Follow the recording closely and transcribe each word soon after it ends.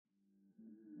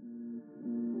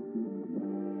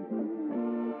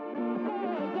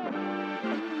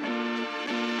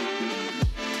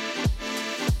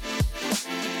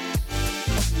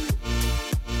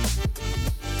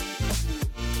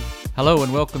Hello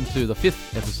and welcome to the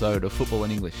 5th episode of Football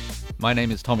in English. My name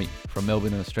is Tommy from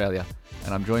Melbourne in Australia,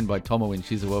 and I'm joined by Tomo in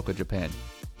Shizuoka, Japan.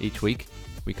 Each week,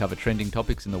 we cover trending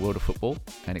topics in the world of football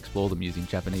and explore them using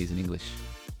Japanese and English.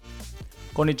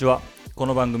 こんにちは。こ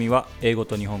の番組は英語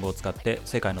と日本語を使って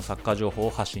世界のサッカー情報を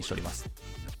発信しております。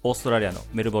オーストラリアの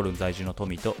メルボルン在住のト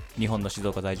ミーと日本の静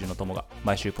岡在住のトモが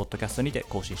毎週ポッドキャストにて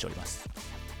更新しております。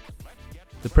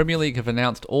The Premier League have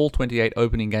announced all 28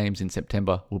 opening games in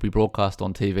September will be broadcast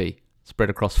on TV, spread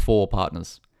across 4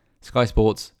 partners: Sky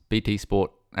Sports, BT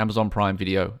Sport, Amazon Prime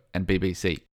Video, and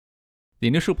BBC. The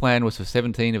initial plan was for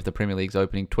 17 of the Premier League's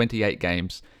opening 28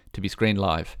 games to be screened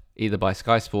live, either by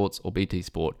Sky Sports or BT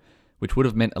Sport, which would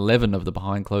have meant 11 of the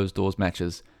behind closed doors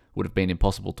matches would have been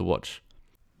impossible to watch.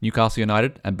 Newcastle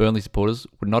United and Burnley supporters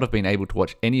would not have been able to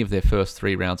watch any of their first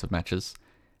 3 rounds of matches,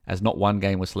 as not one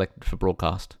game was selected for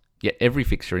broadcast.Yet every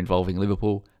fixture involving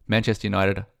Liverpool, Manchester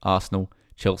United, Arsenal,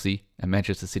 Chelsea and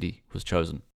Manchester City was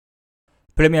chosen.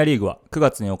 プレミアリーグは9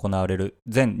月に行われる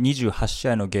全28試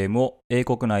合のゲームを英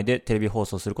国内でテレビ放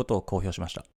送することを公表しま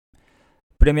した。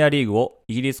プレミアリーグを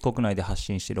イギリス国内で発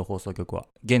信している放送局は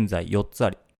現在4つ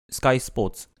あり、スカイスポ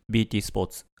ーツ、BT スポー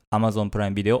ツ、Amazon プライ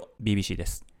ムビデオ、BBC で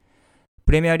す。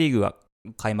プレミアリーグが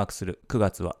開幕する9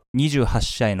月は28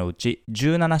試合のうち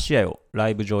17試合をラ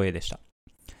イブ上映でした。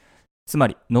つま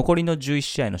り残りの11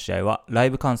試合の試合はラ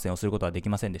イブ観戦をすることはでき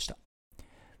ませんでした。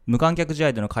無観客試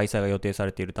合での開催が予定さ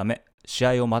れているため、試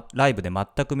合を、ライブで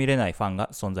全く見れないファンが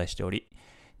存在しており、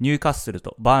ニューカッスル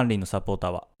とバーンリーのサポーター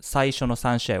は最初の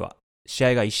3試合は試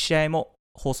合が1試合も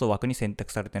放送枠に選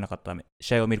択されていなかったため、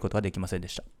試合を見ることができませんで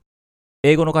した。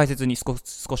英語の解説に少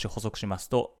し補足します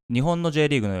と、日本の J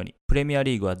リーグのようにプレミア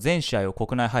リーグは全試合を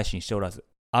国内配信しておらず、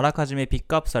あらかじめピッ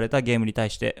クアップされたゲームに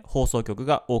対して放送局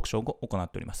がオークションを行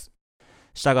っております。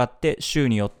したがって週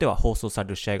によっては放送され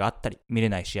る試合があったり見れ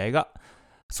ない試合が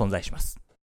存在します。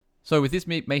So with this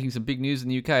making some big news in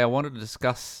the UK, I wanted to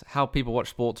discuss how people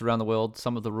watch sports around the world,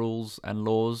 some of the rules and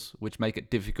laws which make it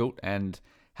difficult, and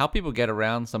how people get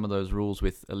around some of those rules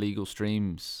with illegal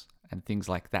streams and things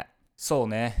like that. そう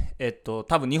ね。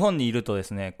多分日本にいるとで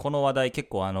すね、この話題結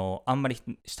構あんまり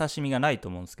親しみがないと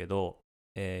思うんですけど、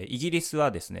イギリス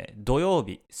はですね、土曜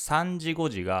日3時5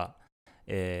時が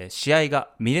試合が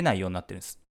見れないようになってるんで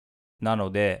す。な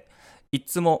のでい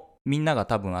つもみんなが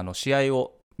多分試合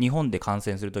を日本で観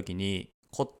戦するときに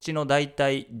こっちのだい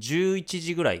たい11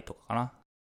時ぐらいとかかな。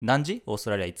何時？オースト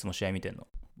ラリアいつも試合見てんの？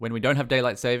 When we don't have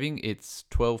daylight saving, it's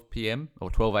 12 p.m.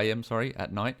 or 12 a.m. sorry,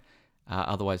 at night,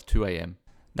 otherwise 2 a.m.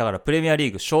 だからプレミアリ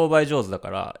ーグ商売上手だ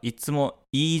からいつも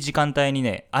いい時間帯に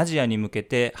ねアジアに向け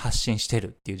て発信してる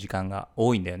っていう時間が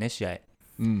多いんだよね試合、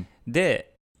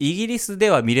でイギリス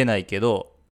では見れないけ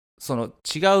どその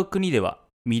違う国では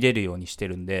見れるようにして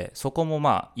るんでそこもま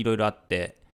あいろいろあっ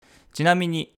て、ちなみ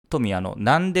にトミな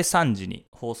んで3時に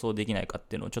放送できないかっ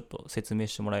ていうのをちょっと説明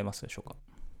してもらえますでしょうか。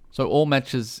 So all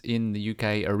matches in the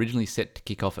UK are originally set to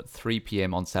kick off at 3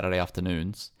 p.m. on Saturday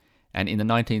afternoons, and in the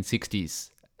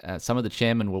 1960s,some of the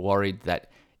chairmen were worried that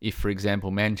if, for example,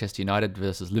 Manchester United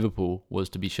versus Liverpool was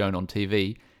to be shown on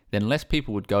TV, then less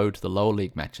people would go to the lower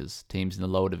league matches, teams in the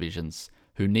lower divisions,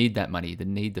 who need that money, that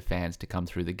need the fans to come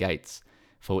through the gates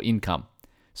for income.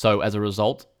 So as a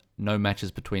result, no matches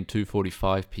between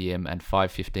 2:45 p.m. and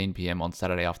 5:15 p.m. on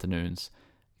Saturday afternoons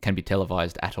can be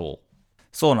televised at all.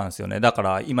 そうなんですよね。だか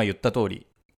ら今言った通り、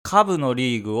下部の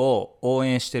リーグを応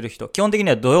援してる人、基本的に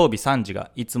は土曜日3時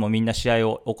がいつもみんな試合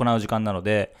を行う時間なの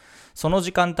で、その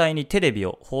時間帯にテレビ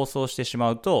を放送してし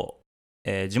まうと、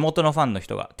地元のファンの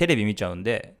人がテレビ見ちゃうん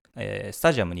で、ス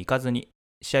タジアムに行かずに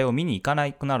試合を見に行か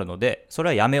なくなるので、それ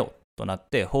はやめようとなっ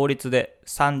て法律で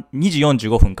2時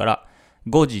45分から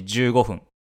5時15分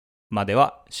まで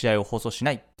は試合を放送し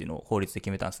ないっていうのを法律で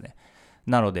決めたんですね。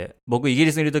なので僕イギ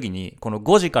リスにいる時にこの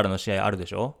5時からの試合あるで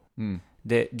しょ、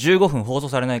で15分放送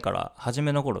されないから初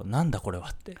めの頃なんだこれは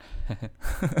って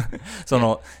そ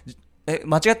の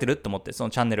間違ってると思ってその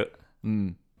チャンネル、っ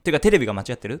ていうかテレビが間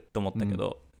違ってると思ったけ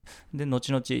ど、で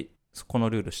後々この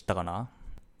ルール知ったかな、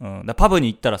だパブ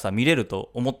に行ったらさ見れる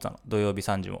と思ったの土曜日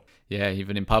3時も。 Yeah,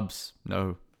 even in pubs,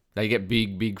 no, they get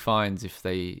big fines if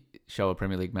they show a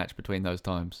Premier League match between those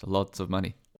times. Lots of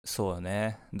money. そうよ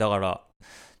ね。だから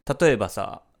例えば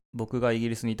さ僕がイギ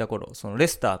リスにいた頃そのレ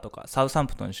スターとかサウサン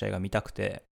プトンの試合が見たく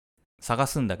て探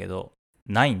すんだけど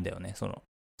ないんだよね、その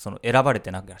選ばれ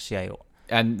てなく試合を。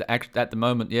And at the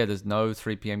moment, yeah, there's no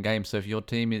 3 p.m. game. So if your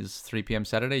team is 3 p.m.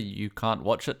 Saturday, you can't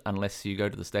watch it unless you go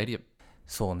to the stadium.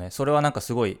 そうね、それはなんか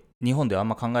すごい日本ではあん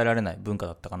ま考えられない文化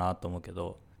だったかなと思うけ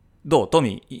ど、どうト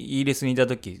ミー、イギリスにいた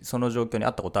時その状況にあ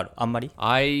ったことある？あんまり？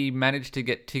 I managed to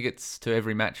get tickets to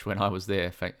every match when I was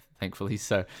there, thankfully.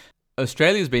 So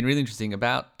Australia's been really interesting.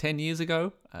 About 10 years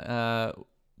ago,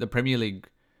 the Premier League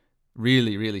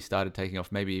really started taking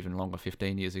off, maybe even longer,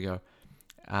 15 years ago.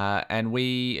 And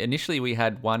initially we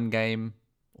had one game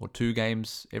or two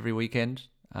games every weekend.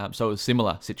 So it was a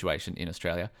similar situation in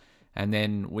Australia. And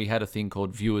then we had a thing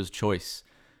called Viewer's Choice,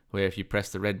 where if you press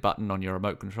the red button on your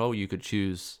remote control, you could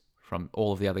choose from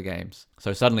all of the other games.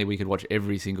 So suddenly we could watch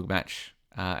every single match.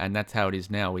 And that's how it is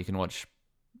now. We can watch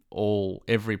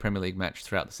every Premier League match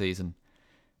throughout the season.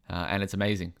 And it's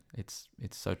amazing. It's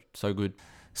so good.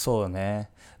 そうね。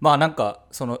まあなんか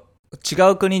その違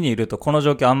う国にいるとこの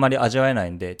状況あんまり味わえな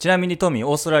いんで、ちなみにトミー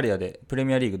オーストラリアでプレ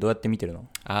ミアリーグどうやって見てるの？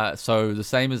 So the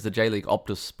same as the J League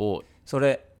Optus Sport. そ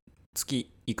れ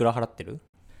月いくら払ってる？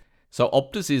 So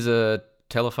Optus is a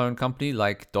telephone company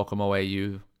like Docomo,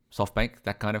 AU, SoftBank,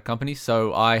 that kind of company.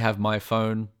 So I have my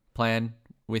phone plan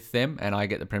with them and I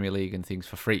get the Premier League and things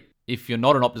for free. If you're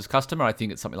not an Optus customer, I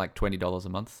think it's something like $20 a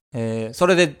month. そ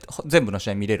れで全部の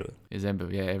試合見れる？ Zenbu,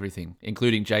 yeah, everything,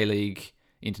 including J League,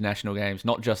 international games,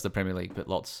 not just the Premier League, but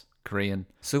lots. Korean.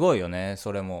 すごいよね、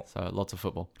それも。So lots of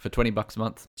football for $20 a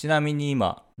month. ちなみに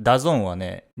今、ダゾーンは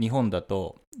ね、日本だ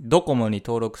とドコモに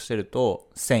登録してると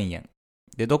1000円。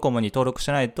で、ドコモに登録し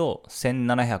てないと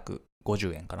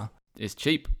1750円かな。It's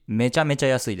cheap. めちゃめちゃ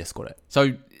安いです、これ。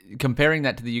So comparing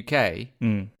that to the UK,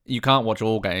 you can't watch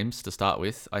all games to start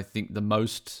with. I think the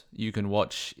most you can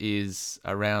watch is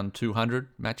around 200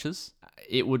 matches.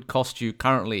 It would cost you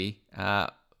currently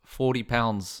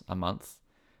 £40 a month,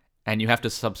 and you have to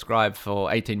subscribe for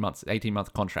 18 months,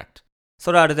 18-month contract.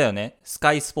 それあれだよね、ス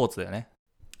カイスポーツだよね。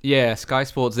Yeah, Sky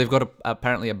Sports, they've got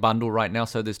apparently a bundle right now,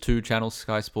 so there's two channels,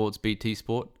 Sky Sports, BT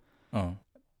Sport,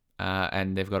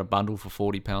 and they've got a bundle for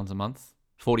 £40 a month.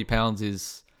 £40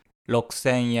 is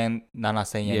 6000円、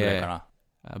7000円ぐらいかな。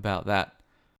about that.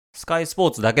 スカイスポ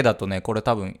ーツだけだとね、これ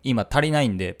多分今足りない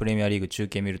んで、プレミアリーグ中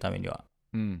継見るためには。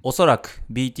おそらく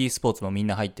BT スポーツもみん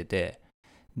な入ってて、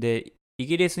で、イ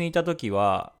ギリスにいた時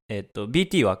は、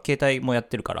BT は携帯もやっ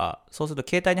てるから、そうすると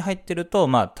携帯に入ってると、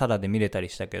まあ、タダで見れたり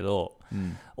したけど、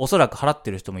おそらく払っ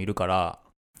てる人もいるから、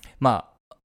ま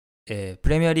あ、プ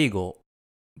レミアリーグを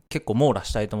結構網羅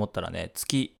したいと思ったらね、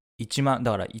月1万、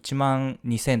だから1万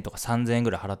2000とか3000円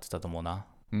ぐらい払ってたと思うな。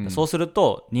そうする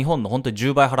と、日本の本当に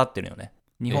10倍払ってるよね。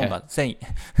日本が1000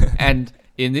円。And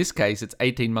in this case, it's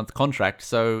 18-month contract,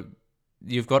 so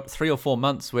you've got 3 or 4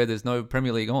 months where there's no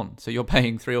Premier League on. So you're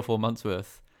paying 3 or 4 months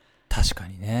worth. 確か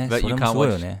にね。 But そ you れも can't すごい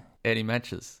よ watch ね。any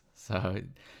matches. So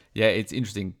yeah, it's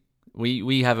interesting. We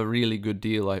have a really good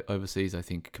deal overseas, I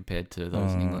think, compared to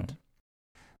those in England. だか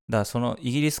らその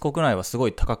イギリス国内はすご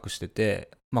い高くしてて、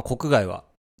まあ国外は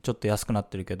ちょっと安くなっ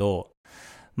てるけど、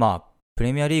まあプ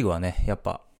レミアリーグはね、やっ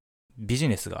ぱビジ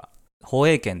ネスが放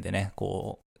映権でね、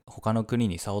こう他の国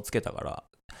に差をつけたから、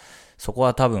そこ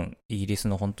は多分イギリス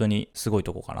の本当にすごい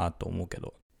とこかなと思うけ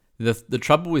ど。The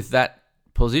trouble with that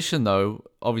position, though,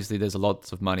 obviously there's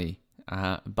lots of money,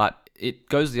 but it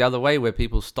goes the other way where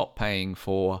people stop paying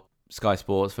for Sky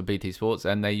Sports, for BT Sports,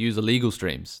 and they use illegal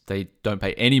streams. They don't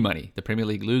pay any money. The Premier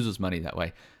League loses money that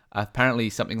way. Apparently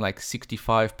something like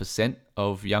 65%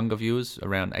 of younger viewers,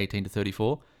 around 18 to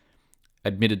 34,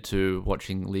 admitted to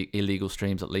watching illegal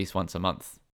streams at least once a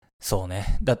month. そう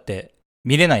ね。だって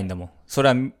見れないんだもん。それ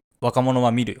は若者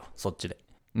は見るよ、そっちで。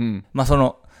まあそ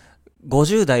の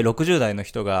50代、60代の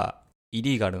人がイ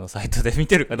リーガルのサイトで見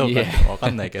てるかどうかわか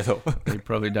んないけど。They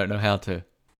probably don't know how to.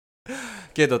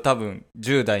 けど多分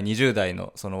10代、20代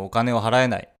のそのお金を払え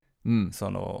ない、そ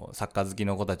のサッカー好き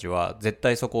の子たちは絶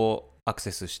対そこをアク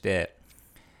セスして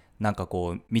なんか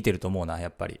こう見てると思うな、や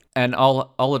っぱり。And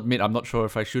I'll admit, I'm not sure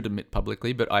if I should admit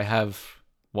publicly, but I have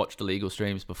watched illegal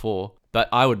streams before, but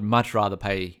I would much rather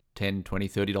pay $10,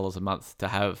 $20, $30 a month to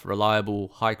have reliable,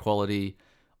 high quality,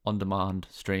 on-demand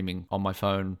streaming on my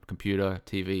phone, computer,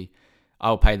 TV.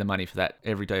 I'll pay the money for that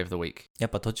every day of the week. やっ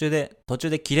ぱ途中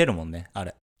で切れるもんね、あ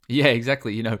れ。Yeah,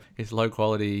 exactly. You know, it's low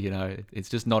quality, you know, it's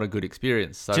just not a good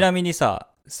experience. So... ちなみにさ、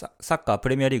サッカープ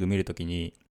レミアリーグ見るとき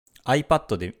に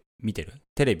iPad で見てる？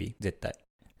テレビ絶対。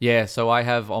Yeah, so I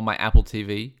have on my Apple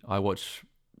TV, I watch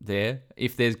there.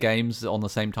 If there's games on the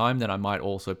same time, then I might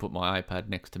also put my iPad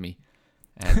next to me.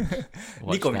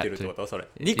 2個見てるってこと？それ。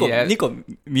2個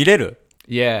見れる？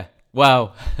 Yeah.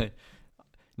 Wow.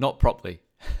 Not properly.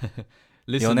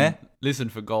 Listen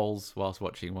for goals whilst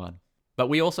watching one. But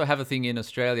we also have a thing in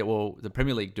Australia, well, the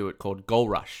Premier League do it called Goal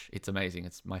Rush. It's amazing.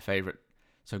 It's my favourite.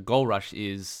 So Goal Rush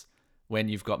is when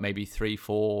you've got maybe 3,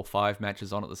 4, 5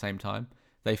 matches on at the same time.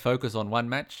 They focus on one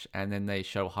match and then they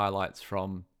show highlights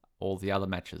from all the other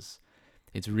matches.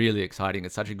 It's really exciting.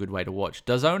 It's such a good way to watch.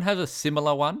 Does DAZN have a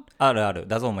similar one? あるある。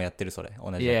ダゾーンもやってるそれ。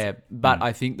同じや Yeah, but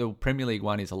I think the Premier League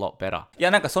one is a lot better. つ。い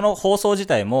やなんかその放送自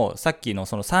体もさっきの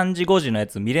その3時5時のや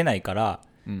つ見れないから、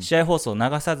試合放送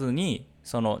流さずに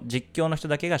その実況の人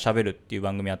だけが喋るっていう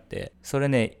番組あって、それ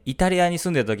ねイタリアに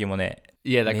住んでた時もね、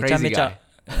Yeah, that めちゃ crazy めち guy.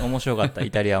 ゃ面白かったイ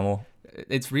タリアも。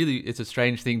It's a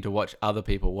strange thing to watch other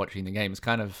people watching the game. It's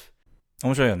kind of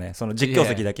面白いよね。その実況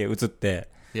席だけ映って、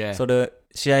yeah. それ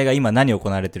試合が今何行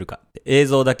われてるかって映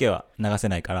像だけは流せ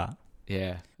ないから。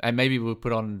Yeah, and maybe we'll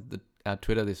put on our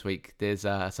Twitter this week. There's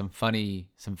some funny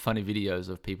videos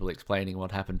of people explaining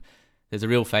what happened. There's a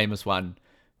real famous one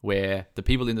where the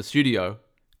people in the studio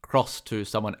cross to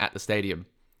someone at the stadium,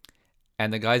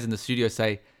 and the guys in the studio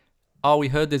say, "Oh, we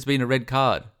heard there's been a red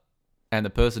card," and the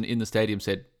person in the stadium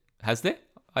said, "Has there?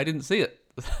 I didn't see it."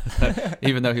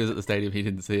 Even though he was at the stadium, he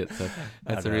didn't see it. So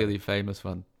that's a really famous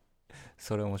one.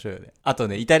 それ面白いよね。あと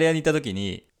ね、イタリアに行った時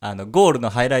にゴール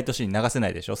のハイライトシーン流せな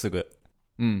いでしょ、すぐ。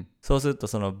そうすると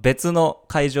その別の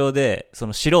会場でそ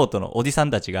の素人のおじさ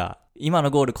んたちが今の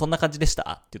ゴールこんな感じでし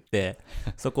たって言って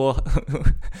そこ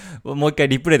をもう一回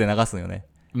リプレイで流すのよね。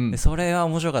でそれは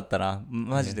面白かったな。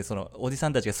マジでそのおじさ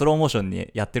んたちがスローモーション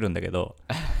にやってるんだけど、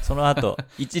その後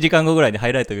1時間後ぐらいでハ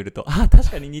イライト見ると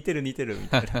確かに似てるみ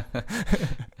たいな。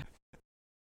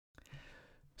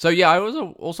So yeah, I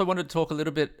also wanted to talk a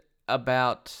little bit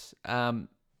about some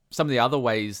of the other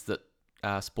ways that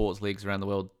sports leagues around the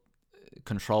world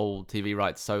control TV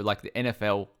rights. So like the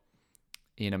NFL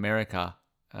in America,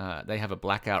 they have a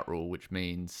blackout rule, which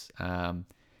means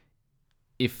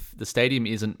if the stadium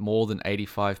isn't more than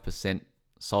 85%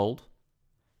 sold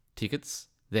tickets,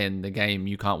 then the game,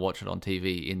 you can't watch it on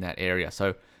TV in that area.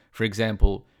 So for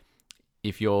example,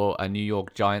 if you're a New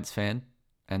York Giants fan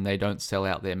and they don't sell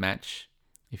out their match,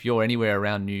 if you're anywhere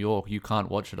around New York, you can't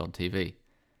watch it on TV.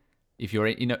 If you're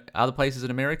in other places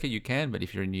in America, you can, but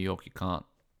if you're in New York, you can't.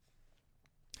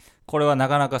 これはな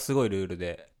かなかすごいルール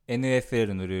で、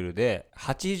NFL のルールで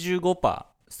 85%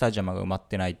 スタジアムが埋まっ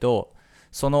てないと、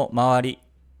その周り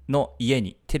の家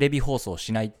にテレビ放送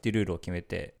しないっていうルールを決め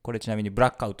て、これちなみにブ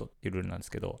ラックアウトっていうルールなんで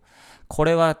すけど、こ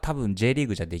れは多分 J リー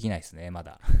グじゃできないですね、ま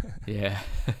だ。Yeah.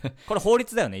 これ法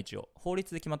律だよね、一応。法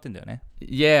律で決まってんだよね。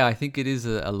Yeah, I think it is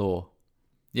a law.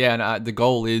 Yeah, and the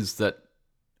goal is that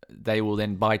they will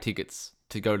then buy tickets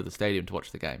to go to the stadium to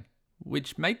watch the game,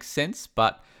 which makes sense.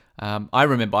 But I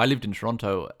remember I lived in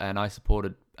Toronto and I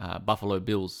supported Buffalo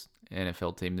Bills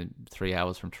NFL team 3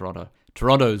 hours from Toronto.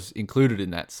 Toronto's included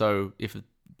in that. So if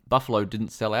Buffalo didn't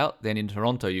sell out, then in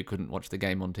Toronto you couldn't watch the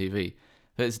game on TV.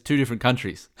 But it's two different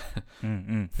countries.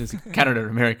 There's Canada and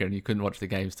America, and you couldn't watch the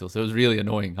game still. So it was really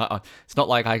annoying. It's not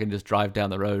like I can just drive down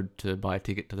the road to buy a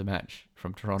ticket to the match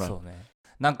from Toronto. そうね。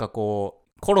なんかこ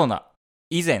うコロナ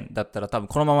以前だったら多分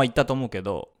このまま行ったと思うけ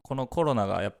ど、このコロナ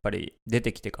がやっぱり出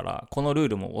てきてからこのルー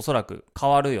ルもおそらく変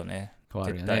わるよね。変わ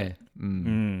るよね。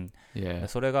Yeah.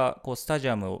 それがこうスタジ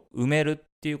アムを埋めるっ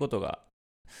ていうことが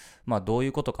まあどうい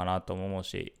うことかなとも思う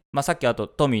し、まあさっきあと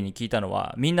トミーに聞いたの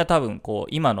は、みんな多分こう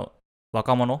今の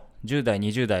若者10代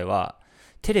20代は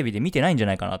テレビで見てないんじゃ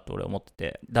ないかなと俺思って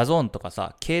て、ダゾーンとか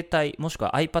さ携帯もしく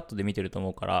は iPad で見てると思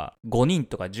うから、5人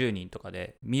とか10人とか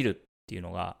で見るっていう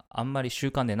のがあんまり習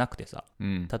慣でなくてさ、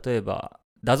例えば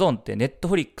ダゾーンってネット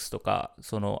フリックスとか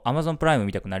その Amazon プライム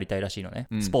見たくなりたいらしいのね、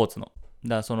スポーツの。だ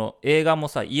からその映画も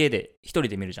さ家で一人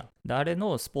で見るじゃん。であれ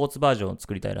のスポーツバージョンを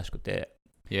作りたいらしくて、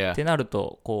ってなる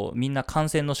とこうみんな観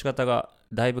戦の仕方が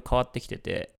だいぶ変わってきて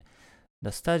て、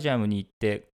だスタジアムに行っ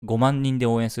て5万人で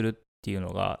応援するっていう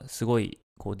のがすごい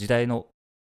こう時代の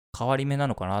変わり目な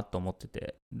のかなと思って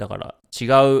て、だから違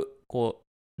うこ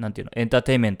うなんていうのエンター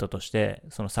テインメントとして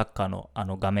そのサッカーのあ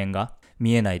の画面が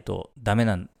見えないとダメ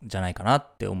なんじゃないかな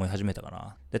って思い始めたか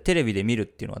な。でテレビで見るっ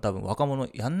ていうのは多分若者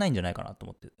やんないんじゃないかなと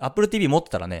思って。Apple TV 持って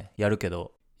たらねやるけ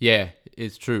ど。Yeah,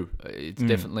 it's true. It's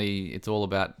definitely it's all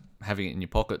about having it in your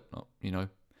pocket, you know,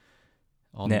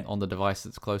 on the device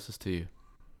that's closest to you.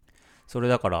 それ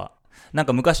だからなん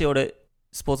か昔俺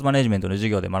スポーツマネジメントの授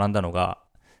業で学んだのが、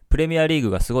プレミアリーグ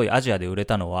がすごいアジアで売れ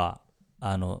たのは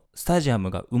スタジア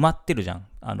ムが埋まってるじゃん。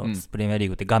プレミアリー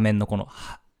グって画面のこの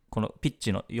ピッ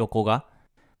チの横が、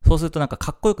そうするとなんか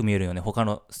かっこよく見えるよね、他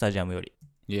のスタジアムより。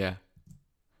Yeah.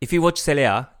 If you watch Serie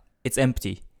A, it's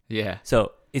empty. Yeah.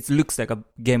 So it looks like a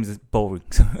game is boring.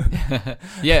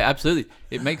 Yeah, absolutely.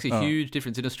 It makes a huge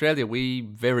difference. In Australia, we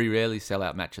very rarely sell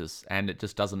out matches, and it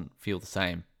just doesn't feel the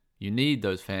same. You need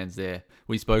those fans there.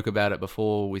 We spoke about it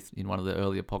before in one of the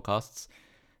earlier podcasts,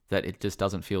 that it just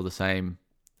doesn't feel the same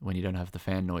when you don't have the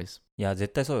fan noise. いや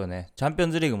絶対そうよね。チャンピオ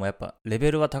ンズリーグもやっぱレ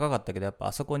ベルは高かったけど、やっぱ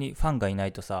あそこにファンがいな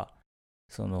いとさ、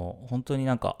その本当に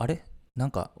なんかあれな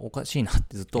んかおかしいなっ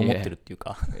てずっと思ってるっていう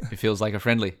か、It feels like a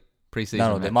friendly preseason な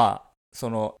ので match. まあそ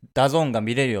のダゾーンが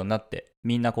見れるようになって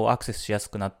みんなこうアクセスしやす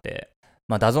くなって、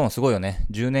まあダゾーンすごいよね。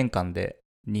10年間で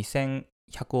2100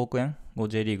億円を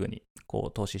J リーグにこ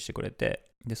う投資してくれて、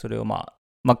でそれをま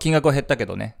あ金額は減ったけ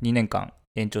どね、2年間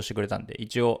延長してくれたんで、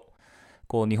一応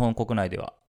こう日本国内で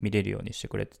は見れるようにして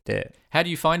くれてて。 How do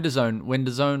you find DAZN? When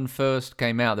DAZN first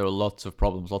came out, there were lots of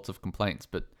problems, lots of complaints,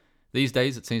 but these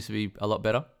days it seems to be a lot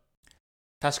better.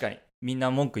 確かにみんな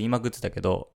文句言いまくってたけ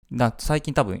ど、最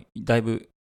近多分だいぶ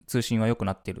通信は良く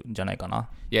なってるんじゃないかな。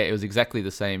Yeah, it was exactly the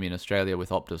same in Australia with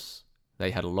Optus.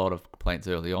 They had a lot of complaints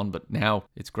early on, but now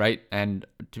it's great. And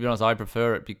to be honest, I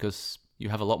prefer it because you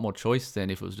have a lot more choice than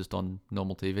if it was just on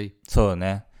normal TV. そうよ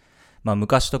ね。まあ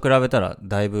昔と比べたら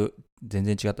だいぶ全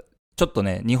然違った。ちょっと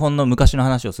ね、日本の昔の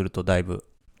話をするとだいぶ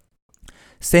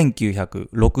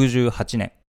1968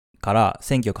年から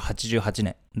1988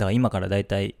年、だから今からだい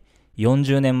たい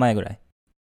40年前ぐらい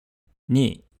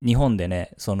に日本で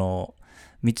ね、その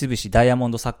三菱ダイヤモ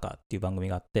ンドサッカーっていう番組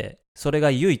があって、それ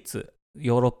が唯一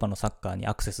ヨーロッパのサッカーに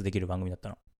アクセスできる番組だった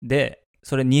の。で、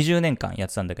それ20年間やっ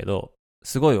てたんだけど、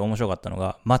すごい面白かったの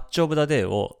がマッチオブザデー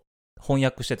を翻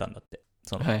訳してたんだって、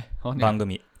その番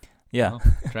組。いや、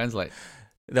translate。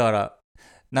だから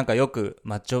なんかよく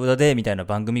マッチオブザデーみたいな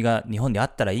番組が日本にあ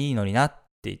ったらいいのになっ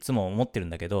ていつも思ってるん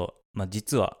だけど、まあ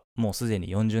実はもうすで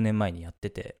に40年前にやって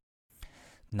て、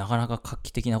なかなか画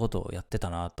期的なことをやってた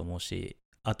なと思うし、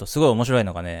あとすごい面白い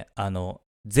のがね、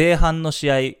前半の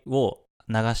試合を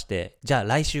流して、じゃあ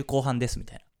来週後半ですみ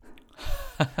たい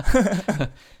な。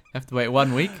Have to wait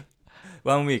 1 week?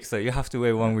 1 week, so you have to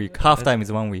wait 1 week. Half time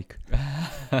is 1 week.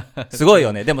 すごい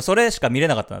よね。でもそれしか見れ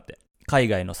なかったんだって。海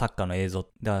外のサッカーの映像。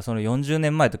だからその40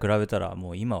年前と比べたら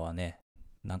もう今はね、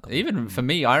なんか Even for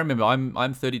me, I remember I'm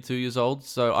 32 years old,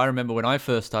 so I remember when I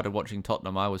first started watching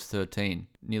Tottenham, I was 13,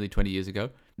 nearly 20 years ago.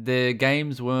 Their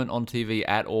games weren't on TV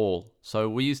at all. So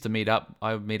we used to meet up.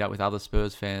 I would meet up with other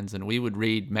Spurs fans, and we would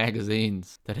read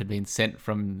magazines that had been sent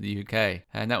from the UK.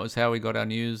 And that was how we got our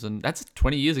news. And that's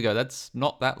 20 years ago. That's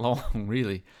not that long,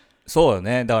 really. そうよ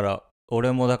ね。だから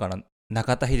俺もだから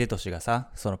中田英寿が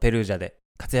さ、そのペルージャで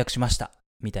活躍しました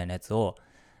みたいなやつを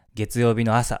月曜日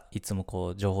の朝いつもこ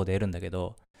う情報で得るんだけ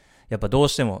ど、やっぱどう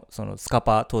してもその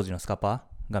当時のスカパ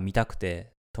ーが見たく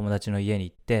て、友達の家に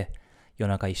行って夜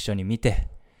中一緒に見て、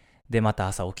でまた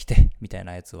朝起きてみたい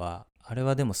なやつは、あれ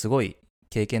はでもすごい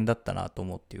経験だったなと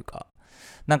思うっていうか、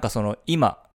なんかその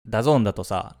今ダゾーンだと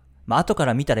さ、まあ後か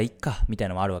ら見たらいっかみたい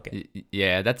なのもあるわけ。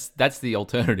Yeah, that's the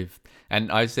alternative.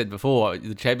 And I said before,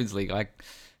 the Champions League,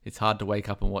 it's hard to wake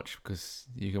up and watch because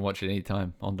you can watch it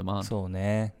anytime on demand. そう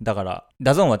ね。だから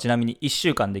ダゾーンはちなみに1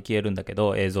週間で消えるんだけ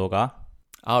ど、映像が。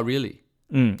Oh, really?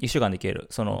 うん、1週間で消える。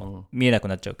その、見えなく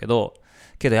なっちゃうけど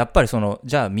やっぱりその、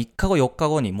じゃあ3日後4日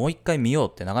後にもう一回見よ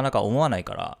うってなかなか思わない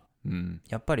から、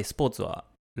やっぱりスポーツは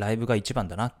ライブが一番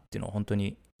だなっていうのを本当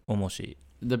に思うし。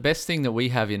The best thing that we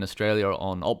have in Australia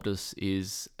on Optus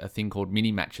is a thing called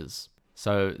mini matches.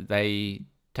 So they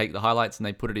take the highlights and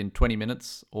they put it in 20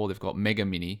 minutes, or they've got Mega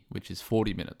Mini, which is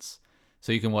 40 minutes.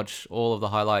 So you can watch all of the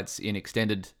highlights in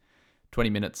extended 20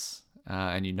 minutes,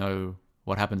 and you know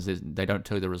what happens is they don't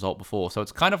tell you the result before. So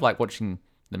it's kind of like watching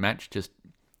the match just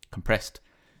compressed,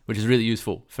 which is really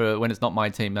useful. For when it's not my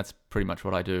team, that's pretty much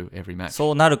what I do every match.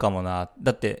 そうなるかもな。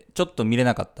だってちょっと見れ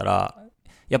なかったら、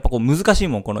やっぱこう難しい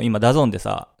もん。この今ダゾーンで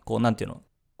さ、こうなんていうの、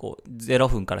こう0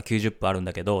分から90分あるん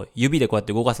だけど、指でこうやっ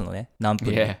て動かすのね、何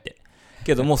分でって。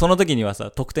けどもうその時には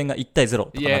さ、得点が1対0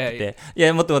とかなってて、い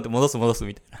や待って戻す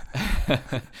みたい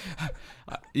な。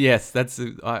Yes,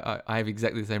 I have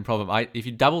exactly the same problem. If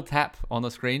you double tap on the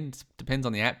screen, it depends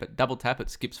on the app, but double tap, it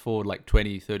skips forward like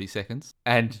 20, 30 seconds.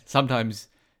 And sometimes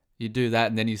you do that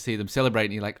and then you see them celebrate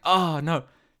and you're like, oh no.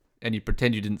 And you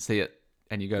pretend you didn't see it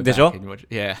and you go back and you watch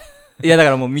it. Yeah. いやだ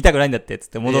からもう見たくないんだってつっ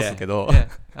て戻すけど。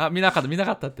あ、見なか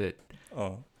ったって。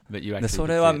そ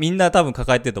れはみんな多分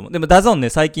抱えてると思う。でもダゾーンね、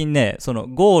最近ね、その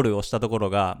ゴールをしたところ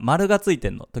が丸がついて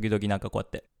んの。時々なんかこうやっ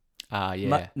て。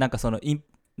なんかその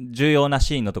重要な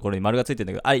シーンのところに丸がついてるん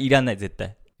だけど、あれいらない絶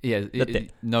対。Yeah, だっ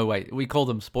て no way. We call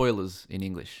them spoilers in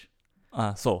English.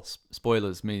 あ、そう。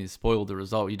Spoilers means spoil the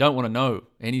result. You don't want to know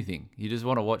anything. You just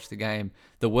want to watch the game.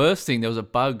 The worst thing, there was a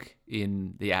bug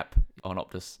in the app on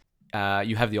Optus.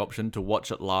 You have the option to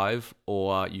watch it live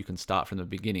or you can start from the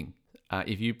beginning.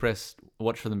 If you press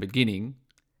watch from the beginning,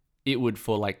 it would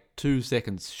for like 2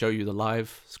 seconds show you the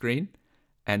live screen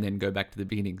and then go back to the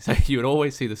beginning. So you would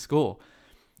always see the score.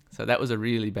 So that was a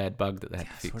really bad bug that they had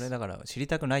to fix. それだから知り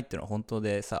たくないっていうのは本当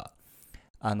でさ、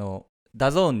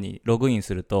ダゾーンにログイン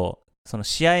すると、その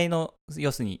試合の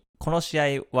要するにこの試合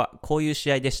はこういう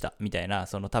試合でしたみたいな、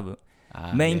その多分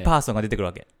メインパーソンが出てくる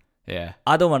わけ。Yeah.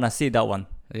 I don't wanna see that one.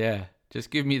 Yeah.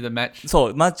 Just give me the match. そ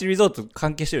う、マッチリゾート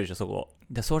関係してるでしょ、そこ。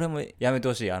でそれもやめて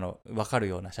ほしい、分かる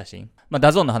ような写真。まあ、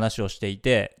ダゾーンの話をしてい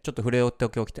て、ちょっと触れて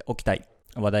おきたい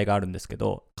話題があるんですけ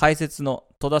ど、解説の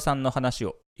戸田さんの話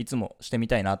をいつもしてみ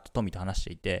たいなとトミと話し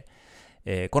ていて、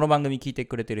この番組聞いて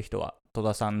くれてる人は、戸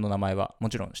田さんの名前はも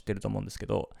ちろん知ってると思うんですけ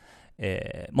ど、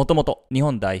もともと日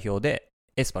本代表で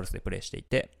エスパルスでプレーしてい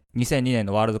て、2002年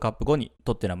のワールドカップ後に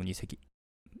トッテナムに移籍。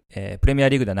プレミア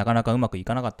リーグではなかなかうまくい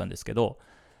かなかったんですけど、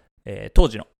当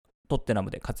時のトッテナ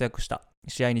ムで活躍した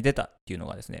試合に出たっていうの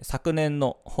がですね、昨年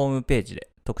のホームページで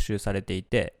特集されてい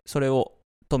て、それを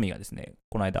トミーがですね、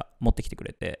この間持ってきてく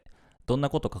れて、どんな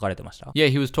こと書かれてました？ Yeah,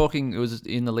 he was talking, it was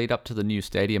in the lead up to the new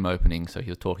stadium opening, so he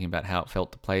was talking about how it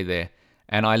felt to play there.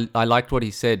 And I liked what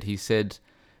he said. He said,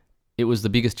 it was the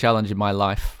biggest challenge in my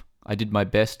life. I did my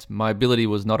best. My ability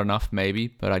was not enough, maybe,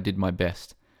 but I did my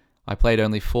best. I played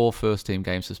only 4 first-team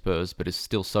games for Spurs, but it's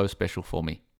still so special for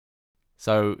me.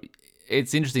 So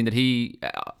it's interesting that he,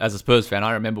 as a Spurs fan,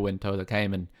 I remember when Toda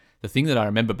came, and the thing that I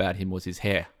remember about him was his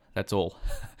hair. That's all.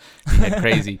 He had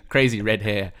crazy red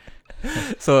hair.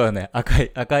 そうだね、赤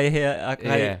い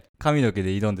髪の毛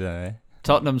で挑んでたね。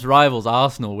Tottenham's rivals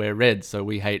Arsenal wear red, so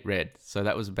we hate red. So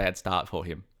that was a bad start for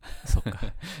him. そっ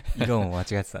か、色も間違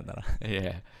ってたんだな。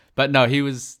Yeah. But no, he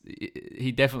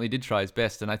definitely did try his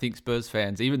best. And I think Spurs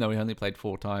fans, even though he only played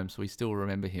 4 times, we still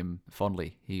remember him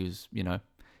fondly. He was,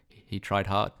 he tried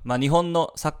hard. まあ日本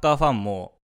のサッカーファン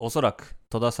もおそらく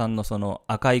戸田さんのその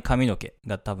赤い髪の毛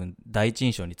が多分第一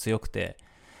印象に強くて、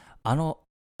あの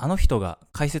人が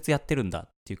解説やってるんだっ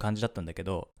ていう感じだったんだけ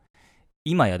ど、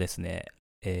今やですね、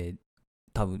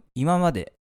多分今ま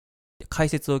で解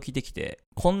説を聞いてきて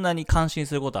こんなに感心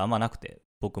することはあんまなくて、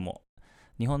僕も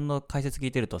日本の解説聞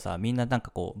いてるとさ、みんななん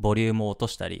かこうボリュームを落と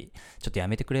したり、ちょっとや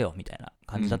めてくれよみたいな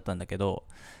感じだったんだけど、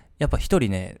やっぱ一人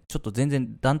ね、ちょっと全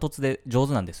然ダントツで上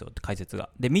手なんですよ、解説が。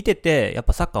で見ててやっ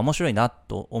ぱサッカー面白いな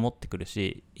と思ってくる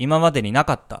し、今までにな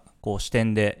かったこう視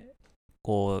点で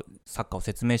こうサッカーを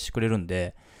説明してくれるん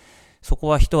で、そこ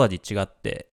は一味違っ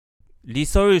てリ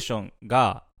ソリューション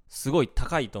がすごい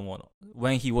高いと思うの。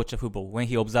When he watched a football, when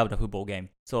he observed a football game.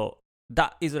 So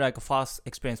that is like a first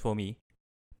experience for me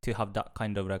to have that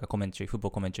kind of like a commentary,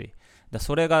 football commentary. だ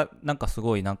それがなんかす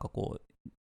ごいなんかこう、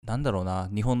なんだろうな、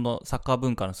日本のサッカー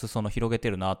文化の裾野広げて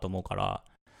るなと思うから、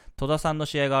戸田さんの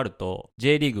試合があると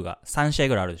J リーグが3試合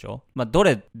ぐらいあるでしょ。まあど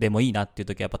れでもいいなっていう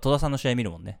時はやっぱ戸田さんの試合見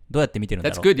るもんね。どうやって見てるんだ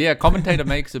ろう。That's good, yeah. Commentator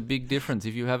makes a big difference.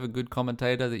 If you have a good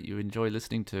commentator that you enjoy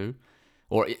listening to,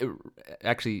 or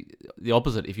actually the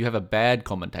opposite, if you have a bad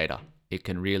commentator, it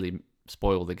can really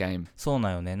spoil the game. そうな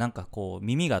んよね。なんかこう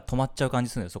耳が止まっちゃう感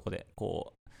じするんだよ、そこで。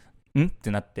こう、んっ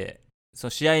てなって、そ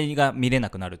う試合が見れな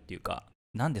くなるっていうか、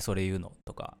なんでそれ言うの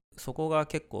とか、そこが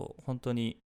結構本当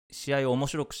に試合を面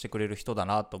白くしてくれる人だ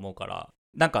なと思うから、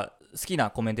なんか好き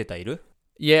なコメンテーターいる？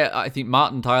 Yeah, I think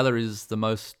Martin Tyler is the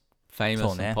most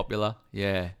famous and popular.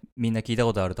 Yeah. みんな聞いた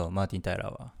ことあると、マーティン・タイラ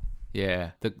ーは。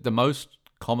Yeah, the most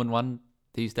common one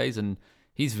these days, and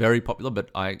he's very popular, but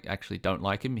I actually don't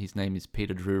like him. His name is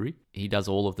Peter Drury. He does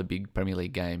all of the big Premier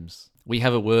League games. We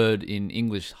have a word in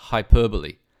English,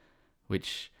 hyperbole,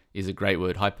 which is a great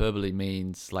word. Hyperbole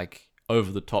means like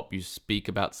over the top. You speak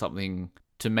about something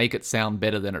to make it sound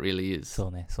better than it really is. そ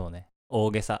うね、そうね。大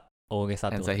げさってこ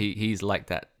と。 And so he's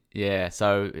like that. Yeah,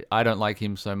 so I don't like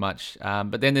him so much.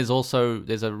 But then there's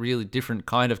a really different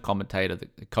kind of commentator, the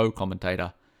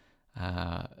co-commentator.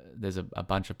 There's a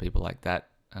bunch of people like that.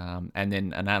 And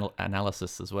then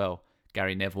analysis as well.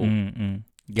 Gary Neville.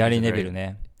 Gary Neville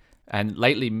ね。And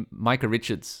lately, Micah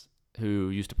Richards, who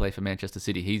used to play for Manchester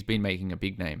City, he's been making a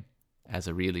big name as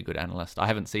a really good analyst. I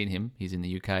haven't seen him. He's in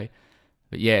the UK.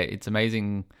 But yeah, it's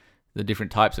amazing the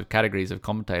different types of categories of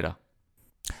commentator.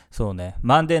 そうね。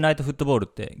マンデーナイトフットボールっ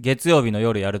て月曜日の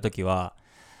夜やるときは、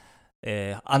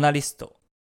アナリスト、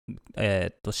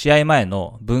試合前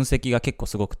の分析が結構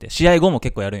すごくて、試合後も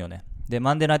結構やるんよね。で、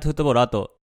マンデーナイトフットボール、あ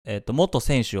と、元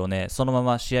選手をね、そのま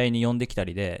ま試合に呼んできた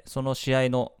りで、その試合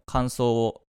の感想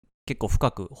を結構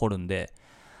深く掘るんで、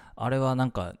あれはな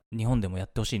んか日本でもやっ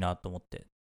てほしいなと思って。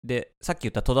で、さっき言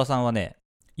った戸田さんはね、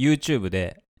YouTube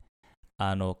で、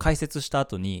解説した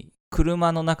後に、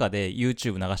車の中で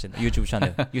YouTube 流してるの。YouTube チャンネ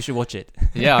ル。You should watch it.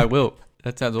 Yeah, I will.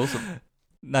 That sounds awesome.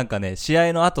 なんかね、試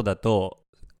合の後だと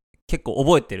結構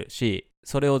覚えてるし、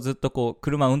それをずっとこう、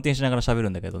車運転しながら喋る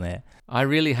んだけどね。I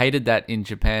really hated that in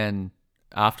Japan.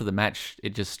 After the match,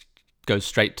 it just goes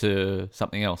straight to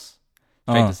something else.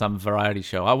 straight to some variety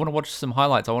show. I want to watch some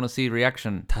highlights. I want to see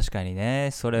reaction. 確かにね、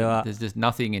それは There's just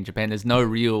nothing in Japan. There's no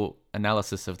real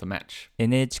analysis of the match.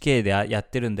 NHK でやっ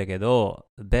てるんだけど、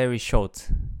very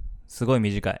short。すごい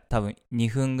短い。多分2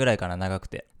分ぐらいかな、長く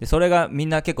て。で、それがみん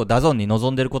な結構ダゾーンに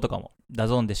望んでることかも。ダ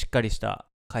ゾーンでしっかりした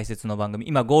解説の番組。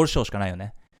今ゴールショーしかないよ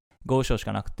ね。ゴールショーし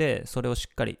かなくて、それをし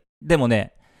っかり。でも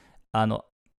ね、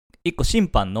一個審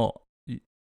判の、ジ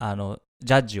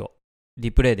ャッジを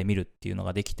リプレイで見るっていうの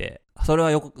ができて、それ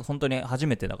は本当に初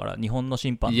めてだから、日本の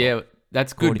審判の Yeah,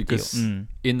 that's good because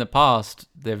in the past,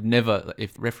 they've never,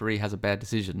 if referee has a bad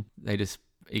decision, they just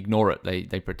ignore it.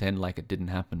 They pretend like it didn't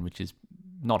happen, which is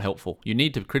not helpful. You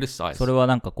need to criticize. それは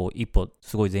なんかこう、一歩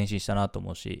すごい前進したなと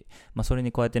思うし、まあそれ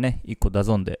に加えてね、一個ダ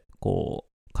ゾーンでこ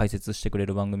う、解説してくれ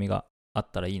る番組があっ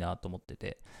たらいいなと思って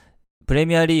て、プレ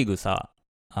ミアリーグさ、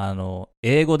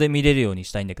英語で見れるように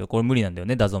したいんだけど、これ無理なんだよ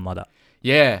ね、ダゾーンまだ。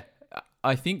Yeah,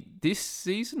 I think this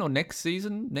season or next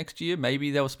season, next year,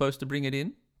 maybe they were supposed to bring it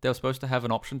in. They were supposed to have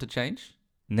an option to change.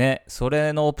 ね、そ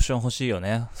れのオプション欲しいよ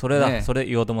ね。それだ、ね、それ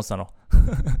言おうと思ってたの。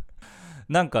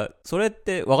なんか、それっ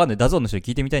てわかんない。ダゾーンの人に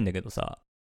聞いてみたいんだけどさ、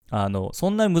そ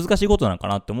んなに難しいことなのか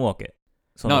なって思うわけ。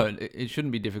No, it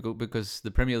shouldn't be difficult because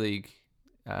the Premier League,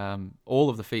 all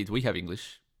of the feeds, we have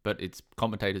English, but it's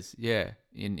commentators, yeah,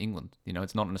 in England. You know,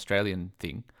 it's not an Australian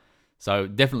thing. So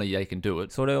definitely they can do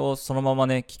it. それをそのまま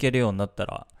ね、聞けるようになった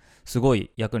ら、すご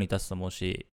い役に立つと思う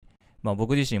し、まあ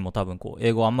僕自身も多分こう、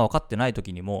英語あんま分かってない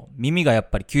時にも、耳がやっ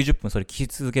ぱり90分それ聞き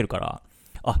続けるから、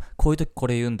あ、こういう時こ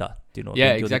れ言うんだっていうのを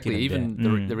勉強できるんで。Yeah, exactly.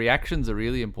 Even the reactions are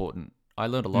really important. I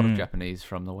learned a lot of Japanese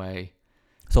from the way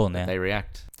そうね。they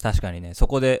react. 確かにね、そ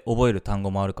こで覚える単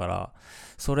語もあるから、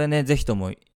それね、ぜひと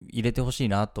も入れてほしい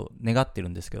なと願ってる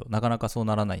んですけど、なかなかそう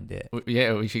ならないんで。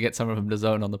Yeah, we should get some of them to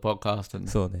zone on the podcast.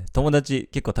 そうね。友達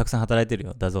結構たくさん働いてる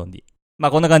よ、ダゾーンに。ま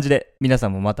あこんな感じで、皆さ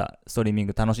んもまたストリーミン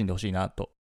グ楽しんでほしいな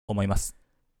と思います。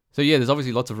So yeah, there's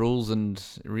obviously lots of rules and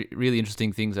really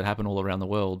interesting things that happen all around the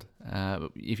world.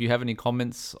 If you have any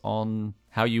comments on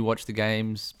how you watch the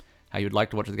games, how you'd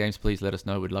like to watch the games, please let us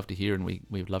know. We'd love to hear and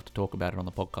we'd love to talk about it on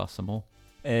the podcast some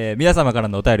more. 皆様から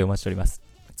のお便りをお待ちしております。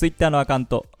Twitter のアカウン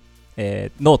ト、ノ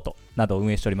ートなどを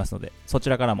運営しておりますので、そち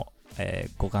らからも、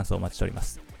ご感想をお待ちしておりま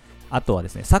す。あとはで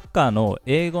すね、サッカーの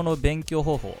英語の勉強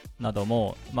方法など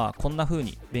も、まあこんな風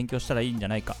に勉強したらいいんじゃ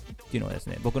ないかっていうのはです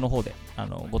ね、僕の方で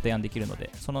ご提案できるので、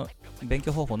その勉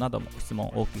強方法なども質問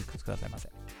をお送りくださいませ。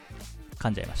噛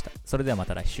んじゃいました。それではま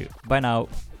た来週。バイナウ。